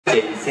Il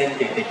y a une scène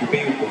qui a été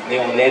coupée où on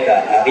venait en aide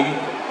à Harry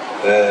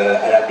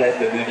à la place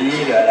de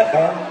Neville à la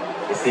fin.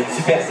 Et c'est une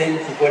super scène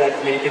qui voit la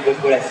finalité de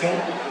votre relation.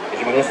 Et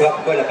j'aimerais bien savoir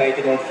pourquoi elle n'a pas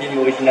été dans le film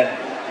original.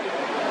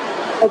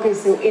 Okay,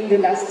 so in the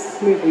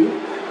last movie,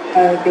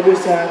 there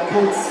was a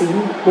cut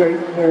scene where you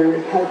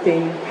were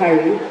helping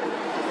Harry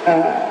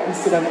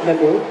instead of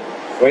Neville.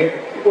 Oui.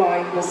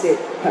 Why was it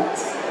cut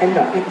and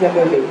not in the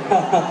movie?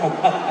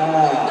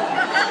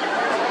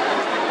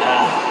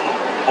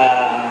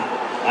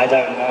 I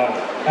don't know.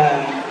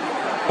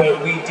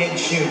 But we did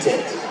shoot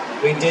it.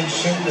 We did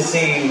shoot the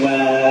scene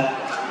where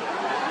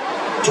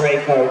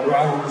Draco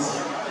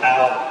runs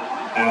out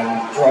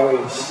and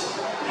throws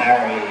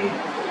Harry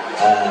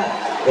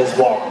his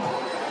wand.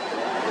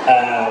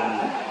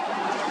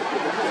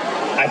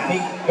 I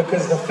think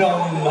because the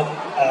film,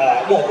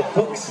 well, the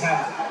books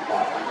have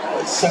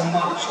so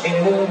much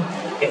in them,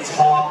 it's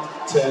hard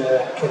to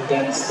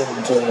condense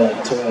them to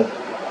a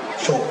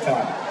short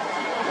film.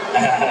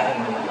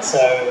 So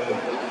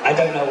I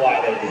don't know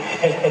why they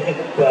did,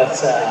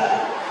 but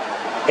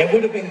it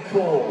would have been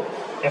cool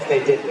if they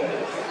did do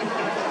it.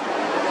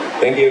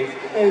 Thank you.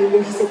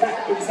 Donc je ne sais pas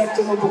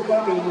exactement pourquoi,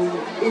 mais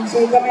ils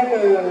ont quand même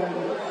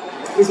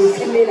ils ont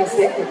filmé la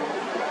scène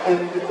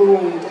de comment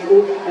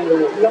Drago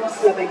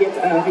lance la baguette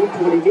à Harry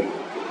pour l'aider,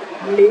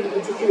 mais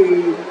il dit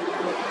qu'il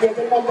y a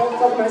tellement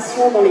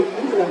d'informations dans les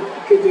livres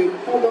que de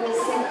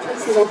condenser toutes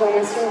ces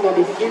informations dans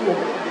des films,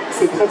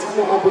 c'est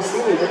pratiquement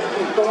impossible. Donc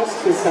il pense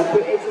que ça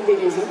peut être une des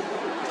raisons,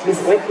 mais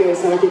c'est vrai que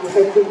ça aurait été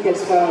très cool qu'elle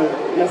soit,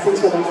 la scène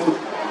soit dans le film.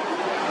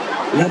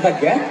 La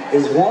baguette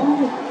is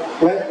one?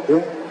 Ouais,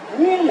 ouais.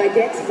 Oui,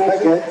 baguette,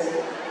 Baguette.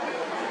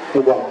 The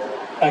one.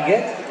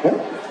 Baguette? Ouais.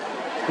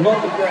 Not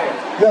the bread.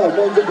 No,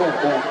 no, the one.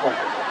 No.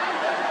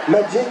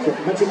 Magic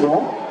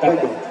wand,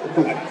 baguette.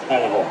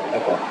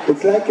 D'accord.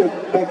 It's like a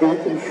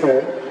baguette in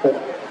shirt, but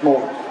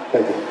more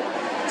baguette.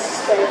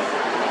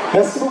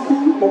 Merci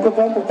beaucoup, mon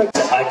copain, pour ta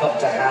question. I got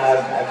to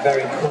have a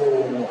very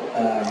cool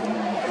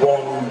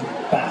wand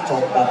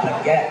battle, a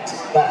baguette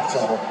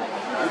battle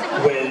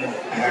with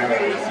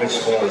Harry,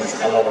 which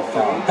was a lot of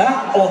fun.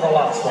 That or the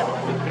last one?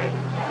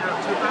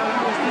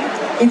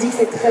 Il dit que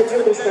c'est très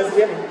dur de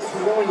choisir.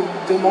 Souvent,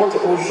 il demande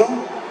aux gens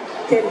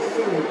quel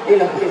film est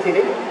leur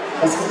préféré.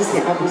 Parce qu'il dit que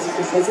c'est impossible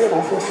de choisir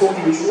en fonction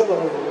des jours.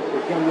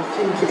 Il y a un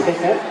film qu'il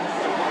préfère.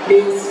 Mais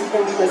ici,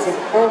 quand je choisis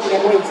un,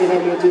 vraiment, il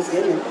dirait le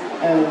deuxième.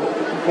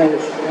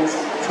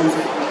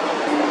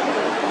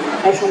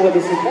 La chambre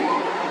des secrets.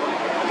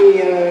 Et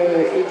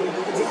il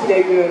dit qu'il a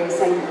eu,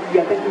 ça lui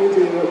a permis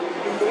de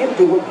lire,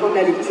 de reprendre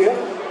la lecture.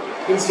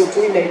 Et surtout,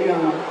 il a eu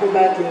un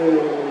combat de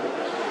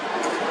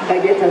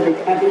baguette avec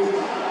Harry.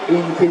 Et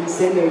une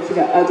scène qu'il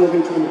a adoré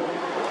tourner.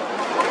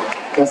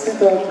 Merci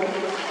Tom.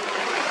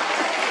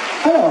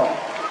 Alors,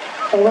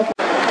 on va...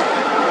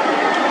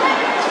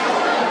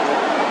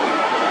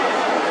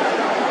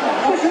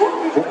 Bonjour.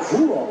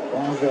 Bonjour.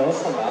 Bonjour,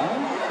 ça va?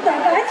 Ça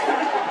va,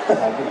 ça Ça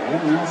va bien,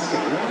 merci.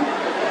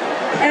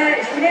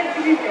 Je voulais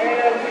lui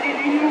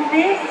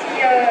demander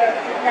s'il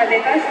n'avait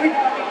pas joué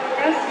dans Harry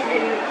Potter,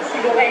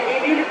 s'il aurait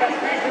aimé le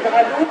personnage de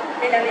Drago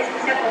et la maison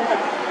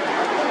serpentard.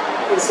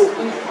 So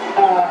if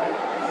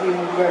you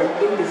were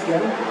in the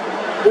film,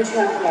 would you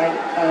have like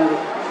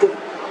the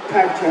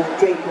character of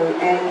Draco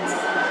and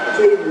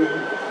Slytherin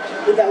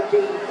without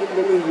being in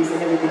the movies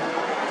and everything?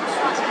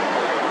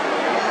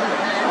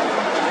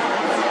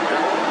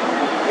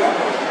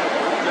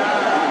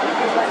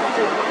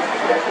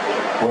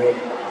 Wait.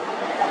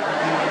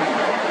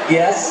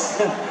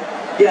 Yes,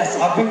 yes,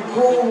 I've been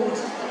called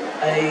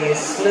a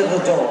Slither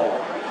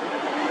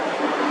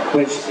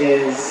which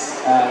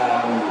is, I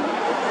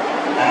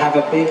have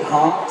a big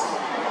heart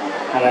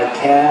and I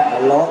care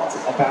a lot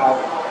about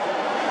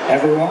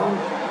everyone,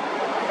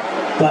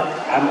 but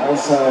I'm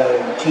also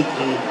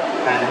cheeky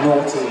and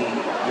naughty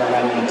when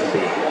I need to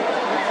be.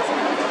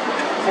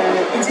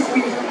 Il dit que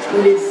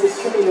oui, c'est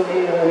sûr il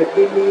aurait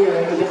aimé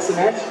le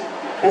personnage,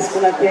 parce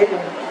qu'on appelle,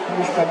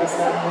 comment je peux appeler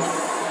ça,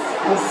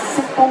 un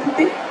serpent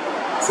poupée.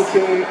 C'est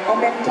qu'en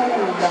même temps, il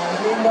a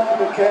un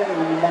énorme cœur,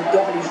 il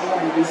adore les gens,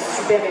 il est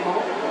super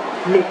aimant,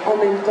 mais en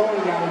même temps,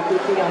 il y a un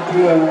côté un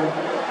peu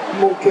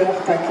moqueur,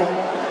 taquin,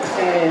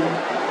 très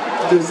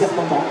de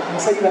serpentant. Donc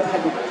ça lui va très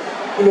bien.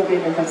 Il aurait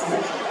aimé le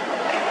personnage.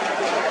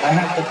 I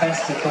have the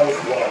best of both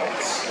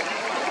worlds.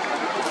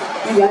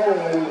 Il a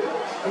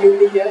le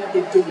meilleur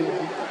des deux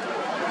mondes.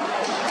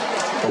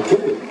 Ok.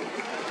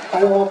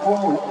 Alors on va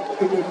prendre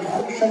une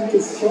prochaine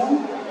question.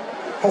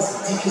 Ah,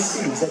 c'est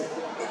difficile,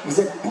 vous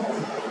êtes beaucoup.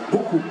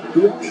 Do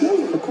you have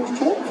choose a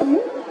question for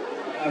you?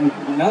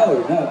 No,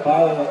 but...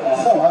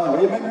 Ça va,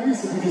 oui, même lui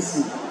c'est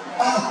difficile.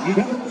 Ah,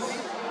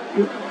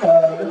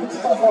 le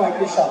petit enfant avec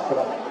l'écharpe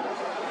là.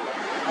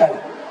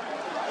 Allez.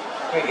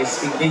 Wait,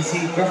 is he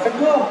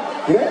Gryffindor?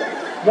 Yeah?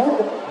 Non? No.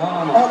 Ah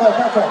non, pas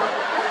encore.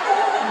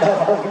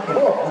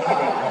 Non.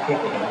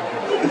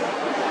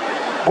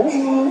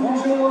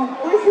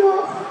 Bonjour.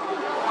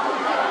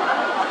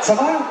 Ça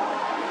va?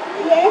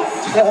 Yes.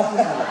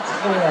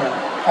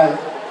 Allez,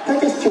 ta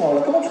question,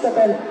 alors, comment tu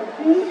t'appelles?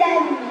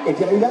 Milan. Eh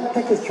bien, Milan,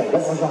 ta question,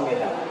 vas-y. Bonjour,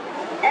 Mila.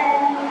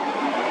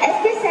 Est-ce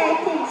que ça a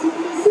été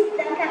difficile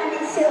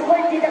d'incarner ce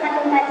rôle du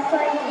dragon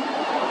Malfoy?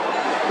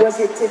 Was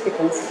it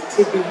difficult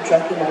to be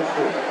Draco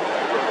Malfoy?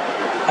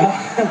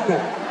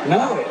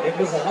 No, it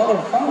was a lot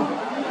of fun.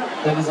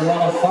 It was a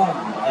lot of fun.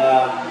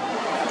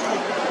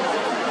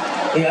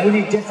 The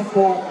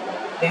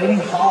only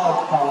hard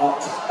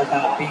part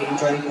about being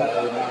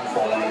Draco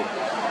Malfoy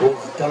was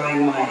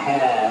dyeing my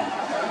hair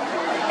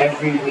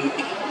every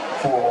week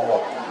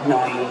for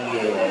 9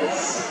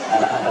 years.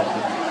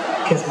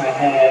 Because my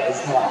hair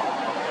is not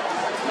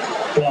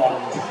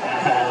blonde,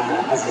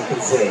 as you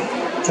can see.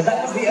 So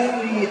that was the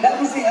only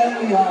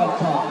hard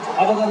part.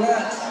 Other than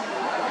that,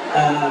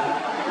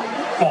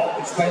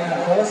 explain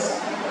that first.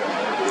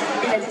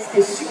 Il a dit que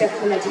c'était super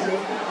fun à tourner.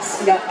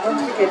 S'il a un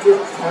truc à dire,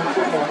 c'est un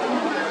peu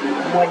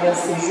moyen,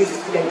 c'est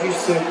juste qu'il a dû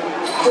se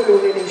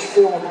colorer les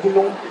cheveux en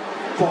blond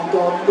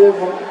pendant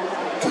 9 ans,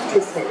 toutes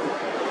les semaines.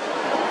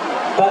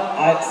 But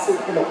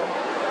C'est long.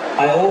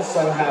 I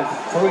also have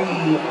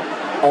 3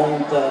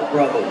 older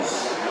brothers.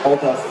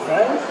 Older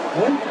friends?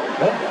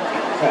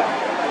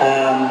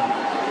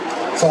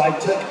 So I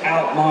took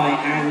out my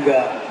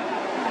anger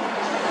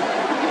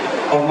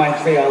of my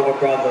 3 older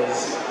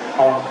brothers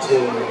onto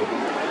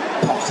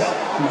Potter.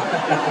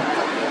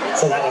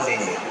 So that was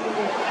easy.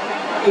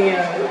 Et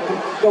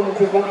comme on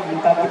peut voir, il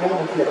n'est pas blanc,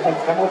 donc il a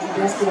vraiment dû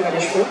bien se colorer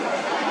les cheveux.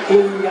 Et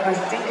il a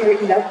rajouté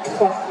qu'il a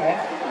 3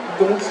 frères,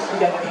 donc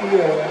il a pu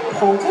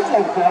prendre toute la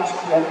rage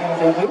qu'il avait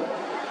envers eux,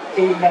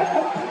 et il a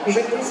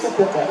jeté sur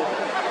Potter.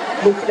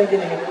 Donc il a bien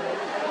aimé.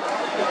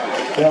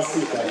 Merci,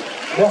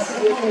 merci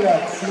beaucoup,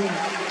 merci.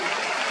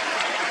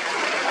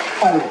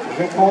 Allez, je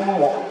vais prendre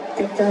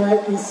quelqu'un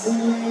ici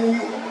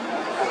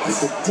qui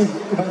se dit,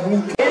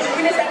 Je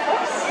voulais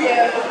savoir si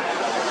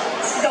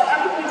dans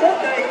Harry Potter,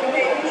 il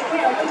aurait aimé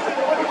jouer un autre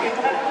rôle que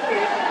Draco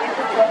et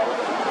pourquoi?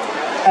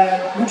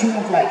 Would you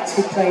have liked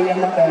to play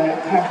another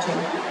character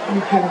in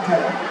Harry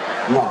Potter?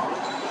 No.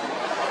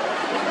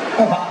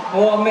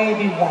 Or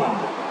maybe one.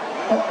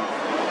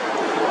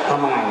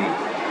 Hermione.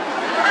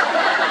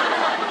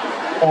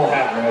 Or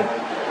Hagrid.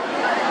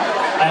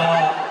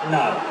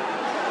 No.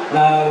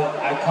 No,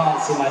 I can't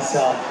see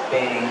myself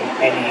being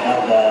any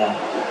other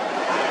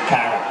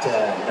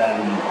character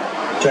than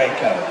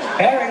Draco.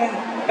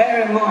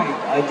 Bear in mind,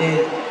 I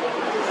did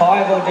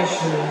 5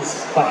 auditions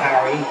for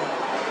Harry,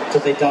 so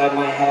they dyed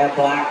my hair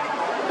black,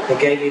 they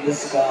gave me the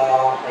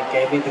scar, they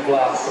gave me the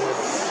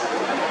glasses,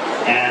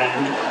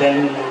 and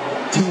then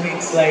 2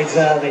 weeks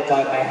later they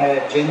dyed my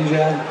hair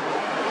ginger,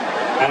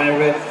 and I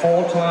read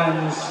 4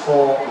 times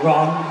for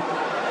Ron,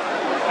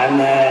 and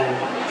then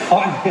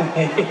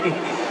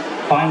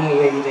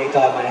finally they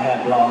dyed my hair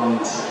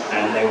blonde,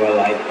 and they were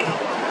like,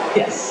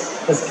 yes,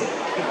 that's good.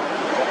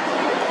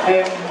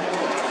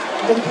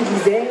 Donc il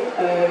disait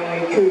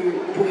que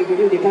pour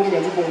rigoler au départ il a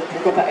dit bon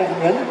pourquoi pas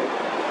Hermione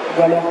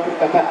ou alors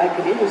pourquoi pas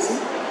Hagrid aussi,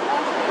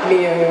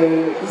 mais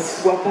il ne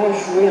se voit pas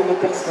jouer un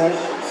autre personnage.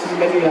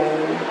 Celui-là lui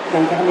a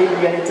incarné,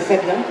 lui allait très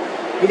bien.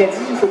 Il a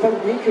dit il ne faut pas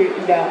oublier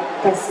qu'il a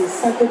passé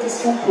 5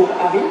 auditions pour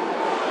Harry,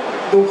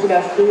 donc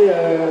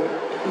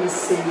il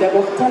s'est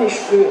d'abord teint les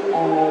cheveux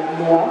en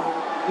noir,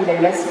 il a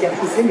eu la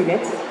cicatrice des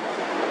lunettes,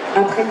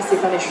 après il s'est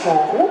teint les cheveux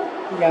en rond,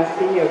 il a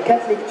fait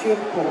 4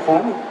 lectures pour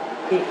Ron,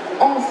 et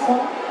enfin,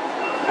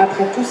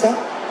 après tout ça,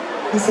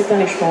 il s'est teint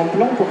les cheveux en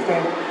blanc pour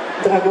faire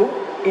Drago,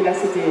 et là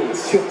c'était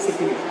sûr que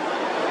c'était lui.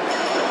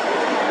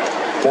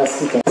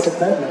 merci, c'est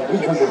même, oui,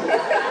 bonjour.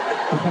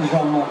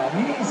 Bonjour mon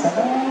ami, ça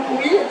va?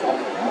 Oui, attends.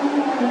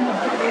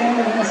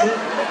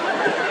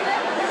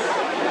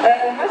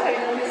 Moi j'avais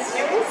une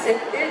question,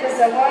 c'était de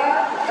savoir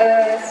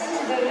si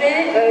tu devais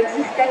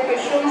dire quelque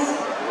chose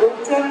au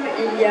Tom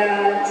il y a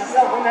 10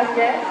 ans en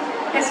arrière,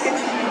 qu'est-ce que tu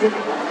lui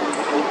dirais?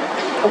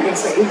 Okay,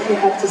 so if you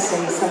have to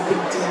say something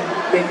to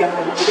the young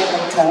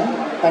Tom,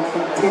 like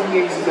from 10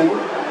 years ago,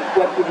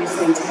 what would you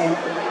say to him?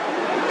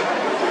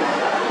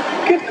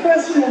 Good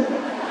question.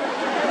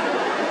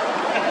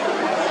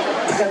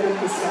 Très bonne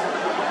question.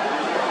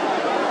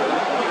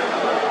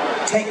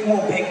 Take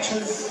more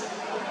pictures,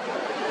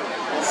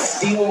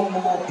 steal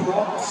more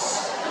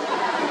props.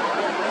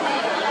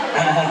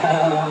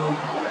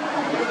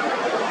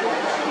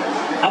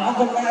 Other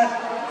than that,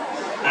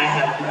 I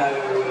have no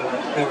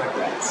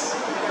regrets.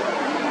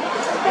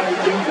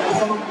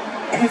 Prendre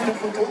plus de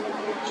photos,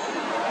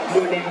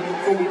 voler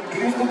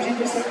plus d'objets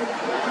de ça,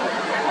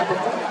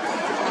 important.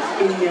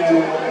 Et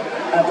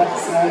à part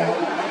ça,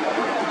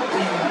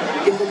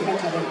 des regrets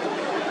avec.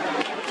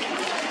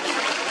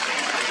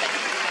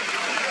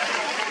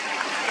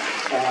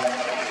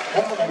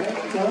 Moi, j'aimerais bien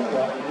quelqu'un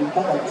qui nous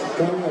parle un petit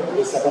peu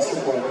de sa passion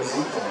pour la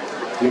musique,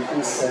 les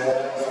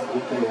concerts, son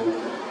groupe et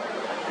autres.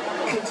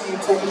 Could you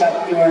talk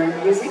about your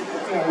music,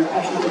 your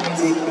passion for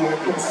music, your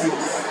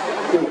concerts,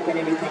 group and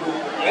everything?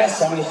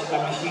 Yes, I'm a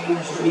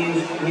huge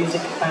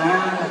music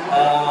fan.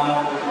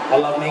 I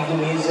love making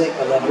music,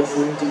 I love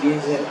listening to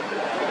music,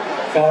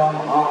 film,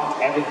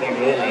 art, everything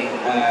really.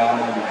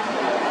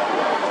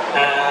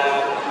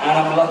 And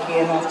I'm lucky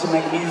enough to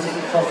make music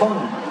for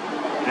fun.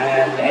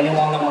 And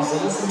anyone that wants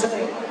to listen to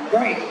it,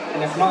 great.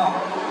 And if not,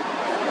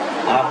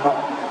 I'm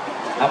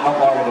not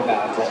worried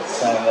about it.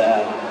 So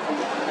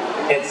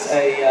It's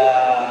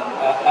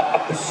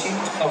a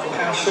pursuit of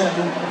passion,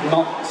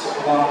 not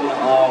one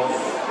of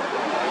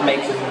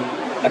making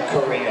a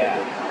career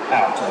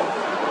out of.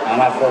 And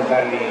I feel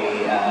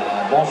very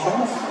bon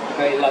chance,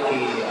 very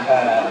lucky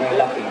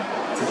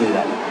to do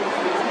that.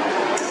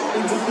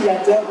 Il dit qu'il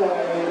adore,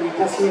 il est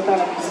passionné par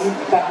la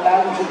musique, par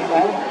l'art en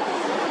général,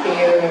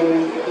 et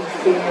il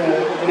fait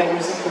de la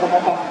musique vraiment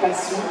par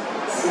passion.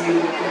 C'est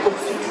une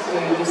poursuite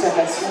de sa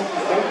passion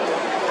qu'il fait,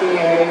 et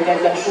il a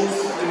de la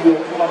chance de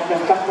pouvoir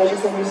faire partager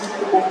sa musique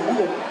au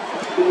monde.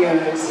 Et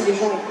si les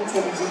gens écoutent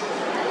sa musique,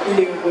 il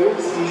est heureux.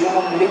 Si les gens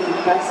ne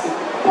l'écoutent pas, c'est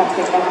pas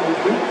très grave non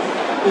plus.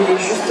 Il est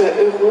juste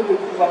heureux de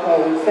pouvoir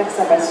faire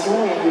sa passion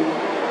et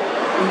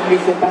il ne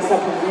fait pas ça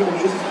pour vivre,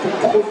 juste pour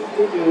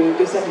profiter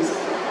de sa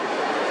musique.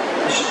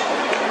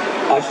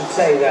 I should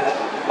say that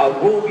I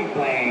will be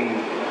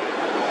playing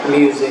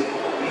music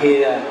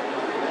here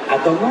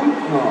at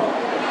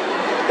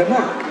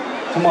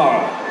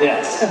tomorrow,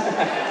 yes.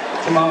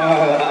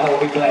 Tomorrow I will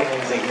be playing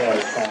music here,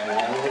 so I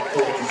look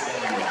forward to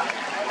seeing you.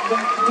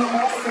 Donc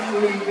demain, si vous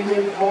voulez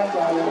venir voir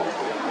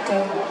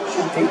Tom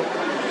chanter,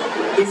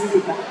 n'hésitez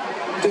pas.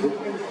 Demain,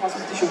 il fera son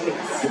petit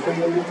showcase. C'est quoi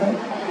le temps?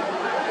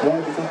 Ouais,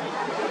 c'est ça.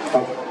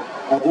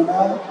 Ok.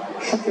 Demain,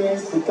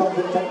 showcase de Tom,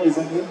 les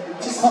amis.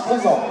 Qui sera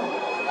présent?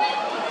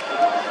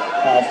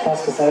 Je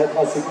pense que ça va être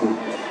assez cool.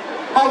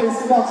 Allez,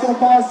 c'est parti, on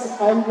passe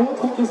à une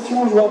autre question.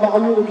 Je vois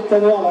Mario depuis tout à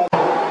l'heure là.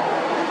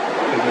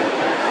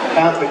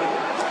 T'as un truc.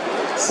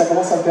 Ça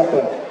commence à me faire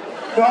peur.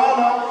 Non,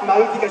 c'est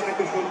Mario qui cache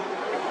quelque chose.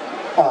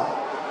 Ah.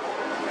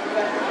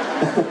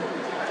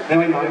 Ben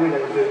oui, Mario, il a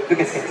deux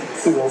casquettes.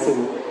 C'est bon, c'est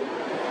bon.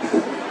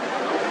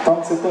 Tant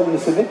que cet homme ne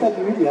se met pas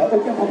nu, il n'y a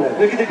aucun problème.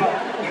 Ne quittez pas.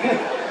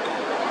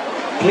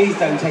 Please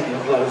don't take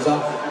your clothes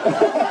off.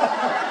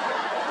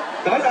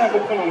 Ça va, j'ai rien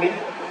compris en anglais.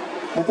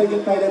 Ne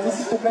t'inquiète pas, il a dit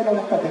s'il te plaît,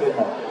 n'enlève pas tes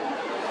vêtements.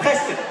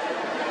 Presque.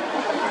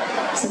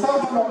 C'est pas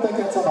un peu long,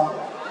 t'inquiète, ça va.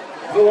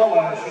 Bon,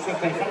 je suis sur le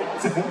téléphone.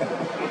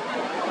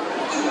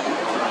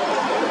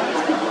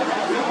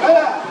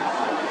 Voilà.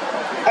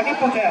 Harry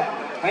Potter.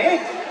 Vous voyez?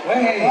 Oui.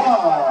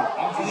 Ah.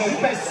 Je suis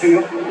pas sûr.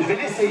 Je vais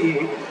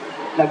l'essayer.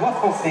 La voix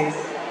française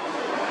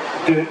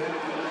de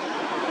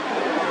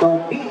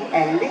Bobby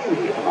et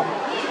livre.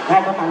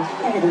 Avant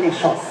un faire des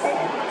chansons.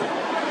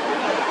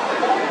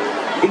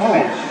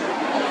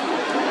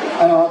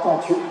 Alors attends,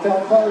 tu es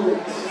en train de...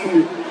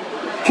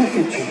 Que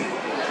fais-tu?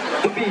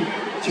 Bobby.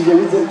 Tu veux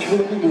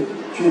mimer.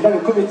 Tu n'es pas le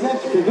comédien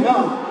qui fait Bobby.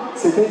 Non.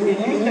 C'était une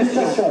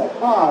imitation.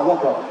 Ah,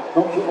 d'accord.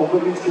 Donc on peut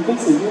lui expliquer que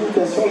c'est une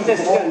imitation.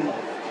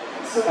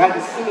 So I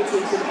was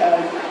imitating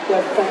the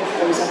French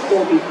voice of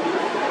Dobby.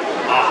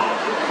 Ah,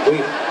 oui.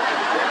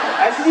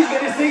 Actually, je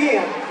vais l'essayer.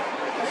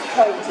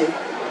 Trying to.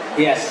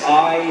 Yes,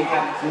 I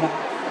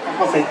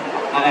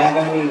have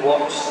only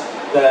watched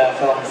the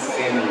films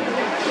in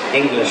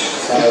English,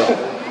 so I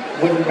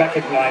wouldn't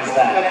recognize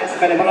that.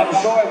 But I'm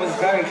sure it was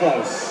very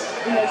close.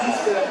 Il a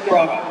juste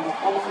Bravo.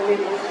 en anglais,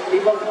 les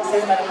voix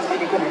françaises, malheureusement, il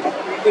ne les connaît pas.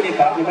 Je ne connais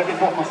pas, mais moi j'ai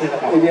fait en français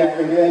d'abord. Eh bien,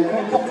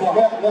 écoute,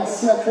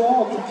 merci à toi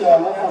en tout cas.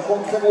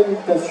 Franchement, très belle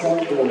imitation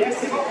de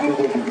Merci beaucoup.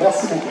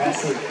 Merci beaucoup.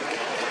 Merci.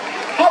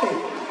 Allez,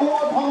 on va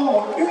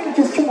prendre une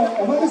question.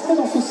 On va rester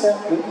dans ce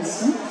cercle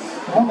ici.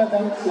 Moi,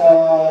 madame qui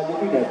a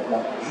des lunettes là,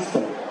 juste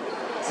là.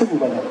 C'est vous,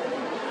 madame.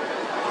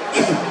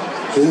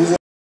 Je vous ai